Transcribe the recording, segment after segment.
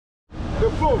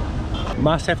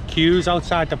Massive queues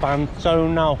outside the van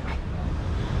zone now.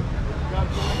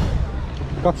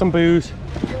 Got some booze.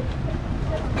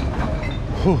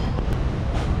 Whew.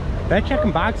 They're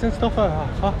checking bags and stuff. Oh,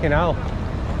 fucking hell.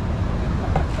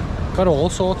 Got all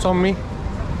sorts on me.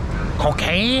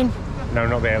 Cocaine? No,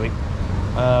 not really.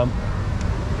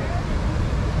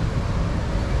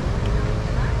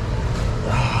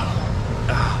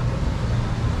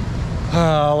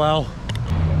 Oh well.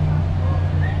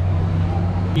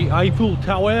 The Eiffel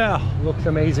Tower looks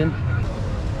amazing.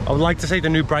 I would like to say the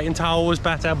new Brighton Tower was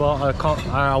better, but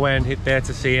I went there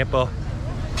to see it. But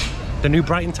the new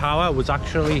Brighton Tower was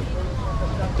actually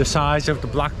the size of the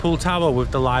Blackpool Tower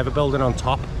with the Liver building on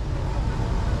top,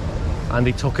 and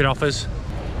they took it off us.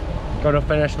 Gotta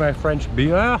finish my French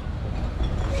beer.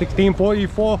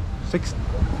 1644,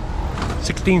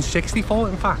 1664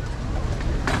 in fact.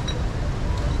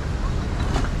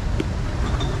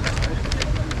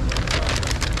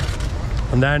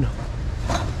 And then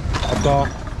I've got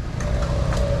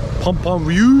Pompon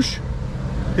Rouge.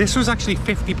 This was actually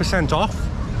 50% off.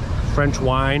 French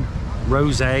wine,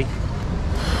 rosé.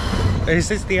 Is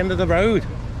this the end of the road?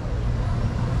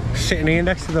 Sitting here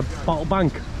next to the bottle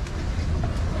bank.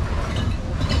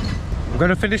 I'm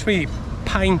gonna finish my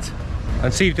pint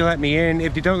and see if they let me in.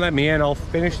 If they don't let me in, I'll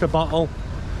finish the bottle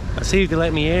and see if they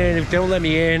let me in. If they don't let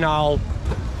me in,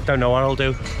 don't know what I'll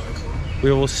do.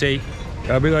 We will see.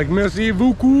 I'll be like, merci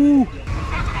beaucoup.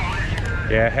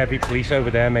 Yeah, heavy police over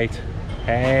there, mate.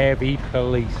 Heavy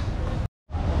police.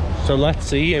 So let's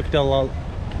see if they'll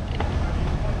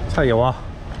tell you what,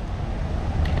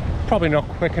 probably not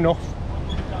quick enough,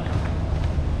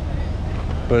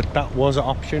 but that was an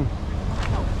option.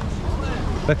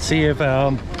 Let's see if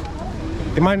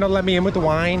they might not let me in with the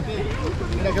wine.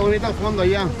 Mira qué bonito al fondo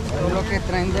allá. Lo que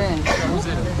trende.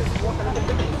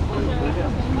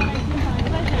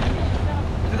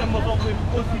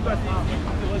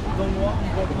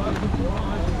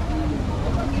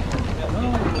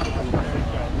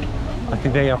 I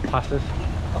think they have passes.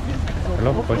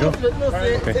 Hello, bonjour.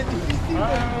 Okay.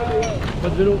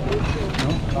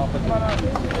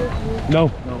 No,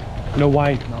 no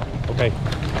wine. Okay.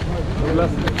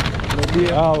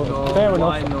 Oh, fair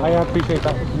enough. I appreciate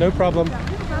that. No problem.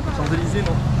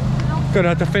 Gonna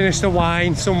have to finish the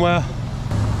wine somewhere.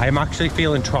 I am actually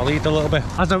feeling trolleyed a little bit.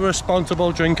 As a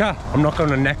responsible drinker, I'm not going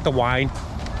to neck the wine.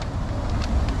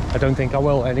 I don't think I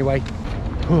will anyway.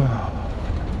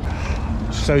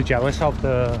 So jealous of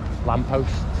the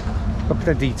lampposts. Look at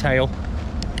the detail.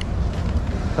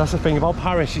 That's the thing about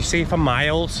Paris, you see for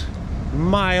miles.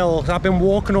 Miles. I've been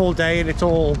walking all day and it's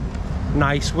all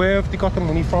nice. Where have they got the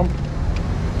money from?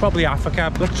 Probably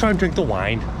Africa. Let's try and drink the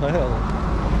wine.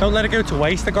 Don't let it go to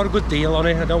waste. I got a good deal on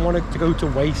it. I don't want it to go to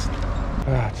waste.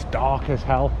 It's dark as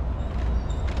hell.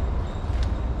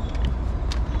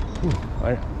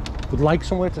 I would like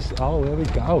somewhere to see. Oh, there we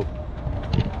go.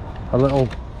 A little.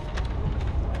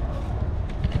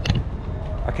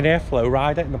 I can hear Flow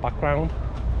Rider in the background.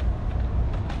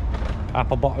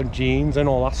 Apple bottom jeans and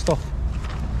all that stuff.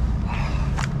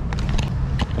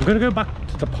 I'm gonna go back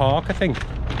to the park, I think.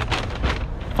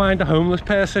 Find a homeless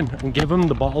person and give them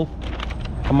the bottle.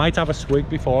 I might have a swig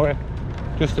before it,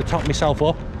 just to top myself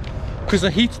up. Because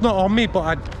the heat's not on me, but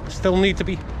I still need to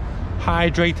be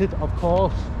hydrated, of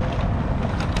course.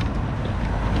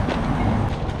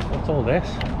 What's all this?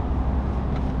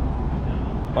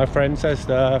 My friend says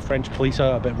the French police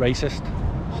are a bit racist.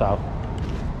 So,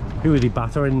 who are they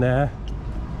battering there?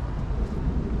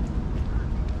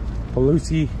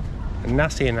 Police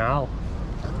Nationale.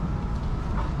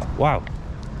 Wow.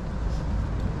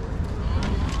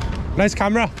 Nice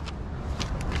camera.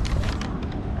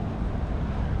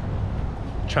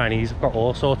 Chinese have got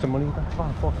all sorts of money. That's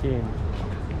like fucking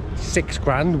 6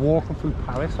 grand walking through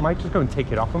Paris. I might just go and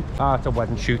take it off them. Ah, it's a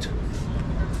wedding shoot.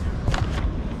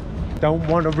 Don't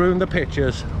want to ruin the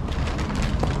pictures.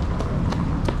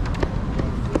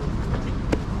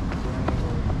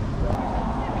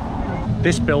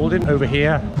 This building over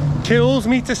here kills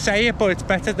me to say it, but it's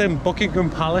better than Buckingham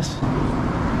Palace.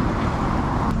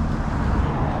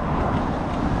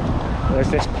 There's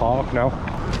this park now.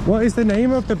 What is the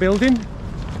name of the building?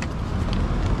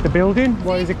 The building?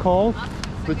 What is it called?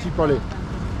 Petit Palais.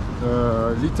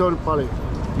 Little Palais.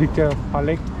 Little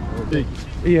Palais. Big.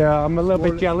 Yeah, I'm a little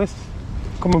bit jealous.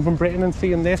 Coming from Britain and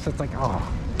seeing this, it's like, oh.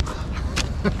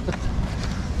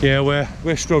 Yeah,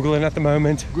 we're struggling at the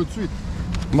moment. Good sweet.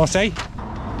 Marseille.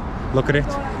 Look at it.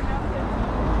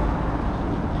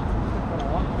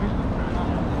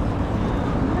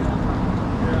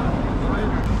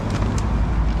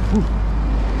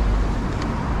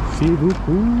 C'est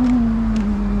beaucoup.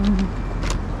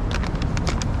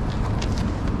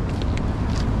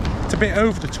 bit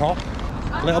over the top.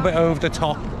 A little bit over the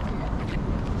top.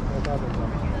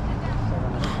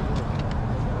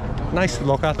 Nice to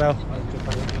look at though.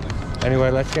 Anyway,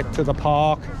 let's get to the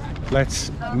park.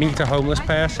 Let's meet a homeless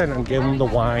person and give him the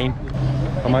wine.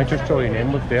 I might just join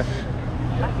in with this.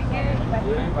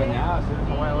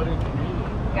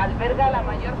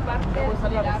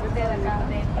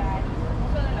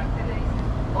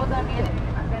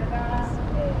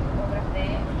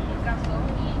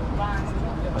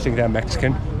 I think they're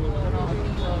Mexican.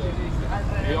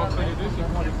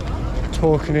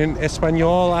 Talking in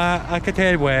Espanol, I could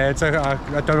hear words.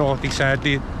 I don't know what they said.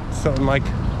 Something like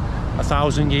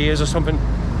 1,000 years or something.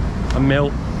 A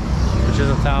mil, which is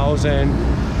 1,000.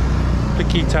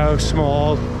 Piquito,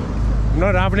 small. I'm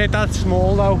not having it that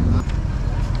small though.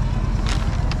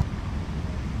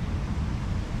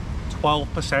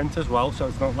 12% as well, so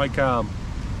it's not like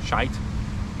shite.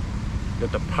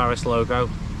 Got the Paris logo.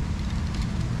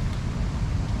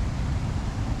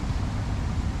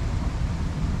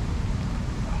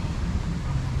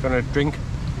 Gonna drink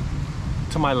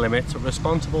to my limit.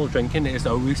 Responsible drinking is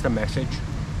always the message.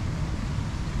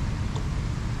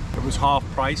 It was half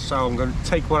price, so I'm gonna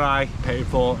take what I paid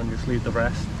for and just leave the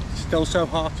rest. Still so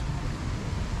hot.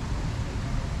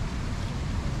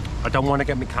 I don't want to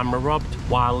get my camera robbed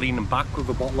while leaning back with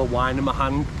a bottle of wine in my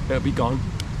hand. It'll be gone.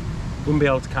 Wouldn't be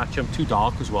able to catch them. Too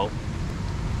dark as well.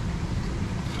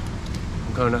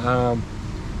 I'm gonna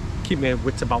keep my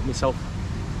wits about myself.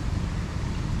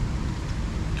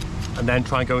 And then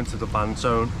try and go into the van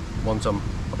zone once I'm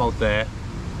about there.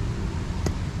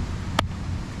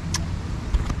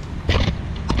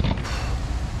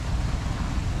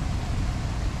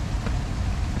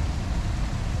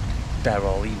 They're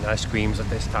all eating ice creams at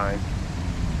this time.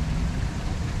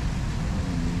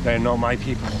 They're not my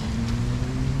people.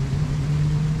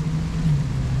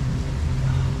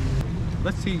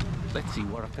 Let's see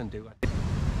what I can do.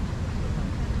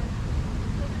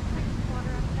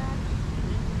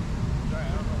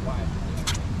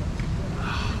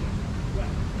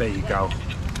 There you go.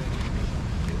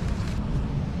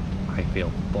 I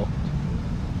feel fucked.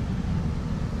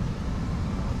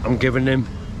 I'm giving him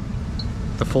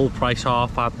the full price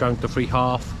half. I've drank the free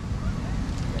half.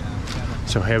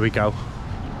 So here we go.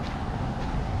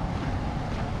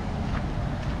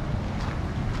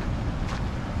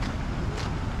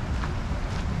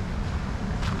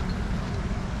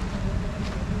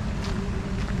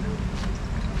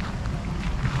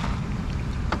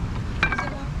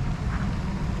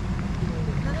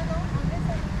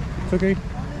 Okay.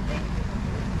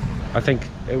 I think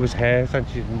it was hers and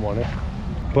she didn't want it.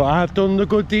 But I've done the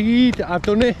good deed. I've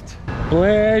done it.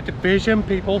 Blurred vision,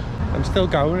 people. I'm still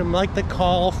going. I'm like the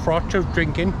Carl Froch of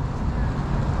drinking.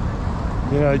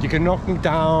 You know, you can knock me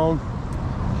down.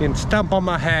 You can stamp on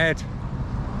my head.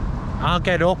 I'll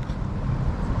get up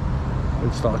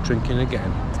and start drinking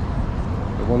again.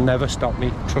 It will never stop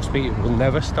me. Trust me, it will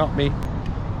never stop me.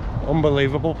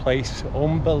 Unbelievable place.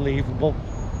 Unbelievable.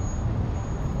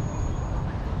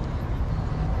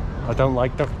 I don't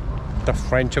like the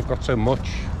French have got so much,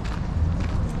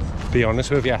 to be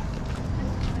honest with you.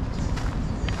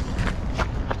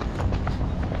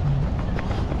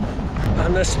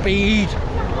 And the speed.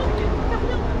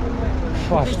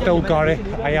 Oh, I've still got it.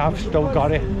 I have still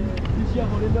got it.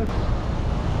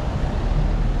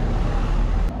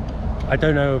 I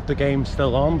don't know if the game's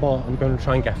still on, but I'm going to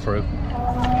try and get through.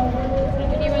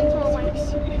 Can you enter a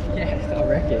wax? Yeah, I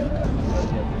reckon.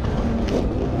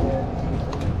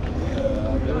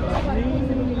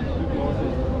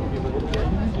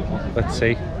 Let's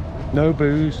see. No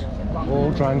booze,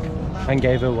 all drank and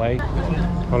gave away.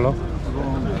 Hello.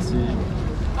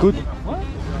 Good. Oh,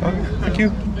 thank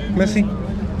you. Merci.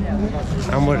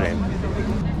 And we're in.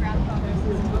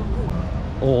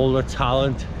 All the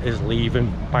talent is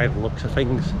leaving by the looks of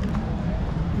things.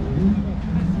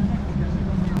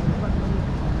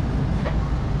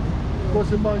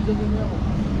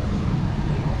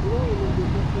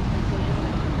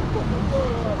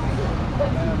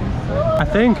 I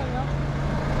think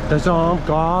there's armed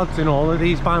guards in all of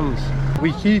these bands.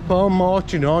 We keep on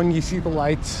marching on. You see the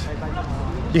lights,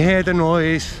 you hear the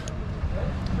noise.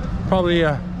 Probably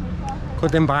a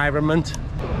good environment.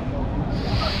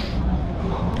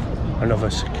 Another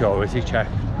security check.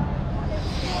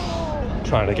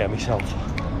 Trying to get myself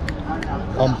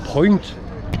on point.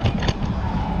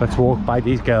 Let's walk by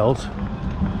these girls.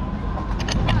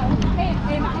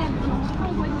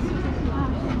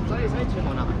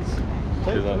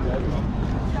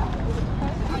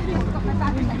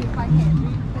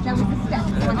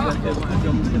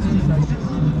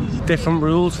 Different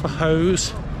rules for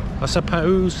hose, I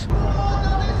suppose.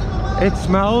 It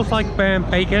smells like burnt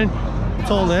bacon.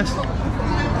 What's all this?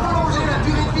 Prolongez la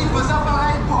durée de vie de vos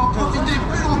appareils pour en profiter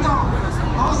plus longtemps.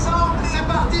 Ensemble, c'est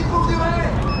parti pour durer.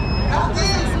 Parti.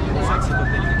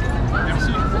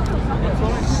 Merci.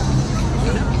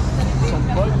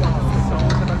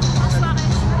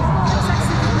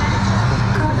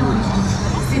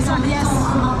 Ces ambiances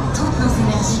augmentent toutes nos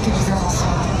énergies que nous avons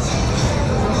ensemble.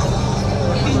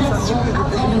 Une action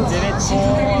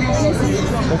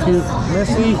après l'autre.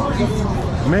 Merci.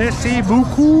 Merci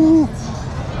beaucoup.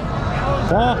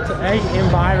 What a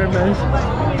environment.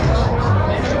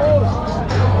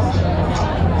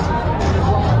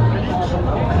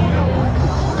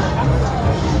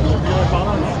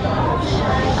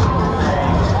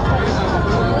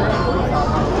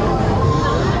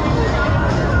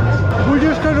 We're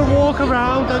just going to walk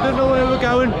around. I don't know where we're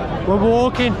going. We're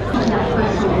walking.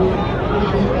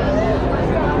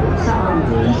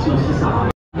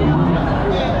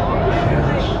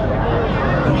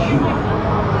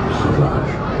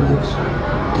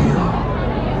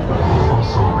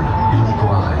 Ensemble, unis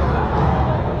pour un rêve.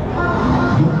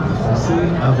 Nous, les Français,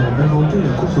 avons inventé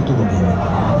la course automobile.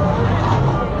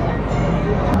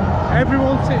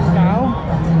 Everyone sits down.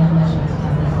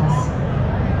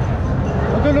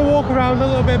 I'm going to walk around a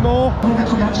little bit more.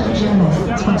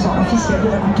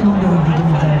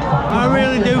 I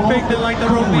really do think that like the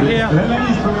rugby here.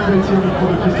 L'analyse quand même été au micro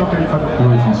de Christian Califano.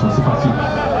 Oui, François, c'est parti.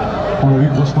 On a eu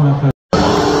une grosse première phase.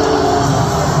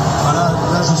 Voilà,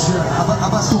 là je suis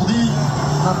abasourdi.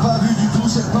 On n'a pas vu du tout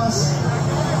cette passe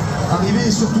arriver,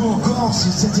 et surtout en Corse,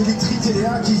 cette électricité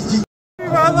là qui se dit.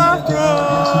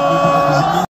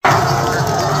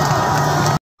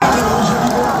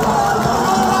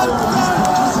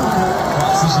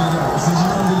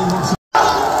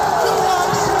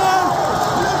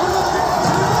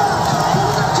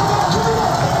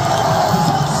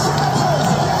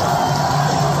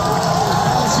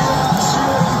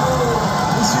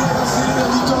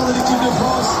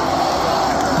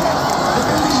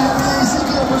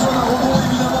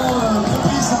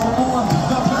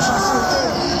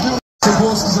 C'est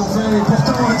beau ce qu'ils ont fait, et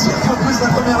pourtant le tir de plus de la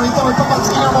première mi-temps n'est pas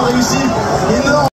particulièrement réussi. Énorme.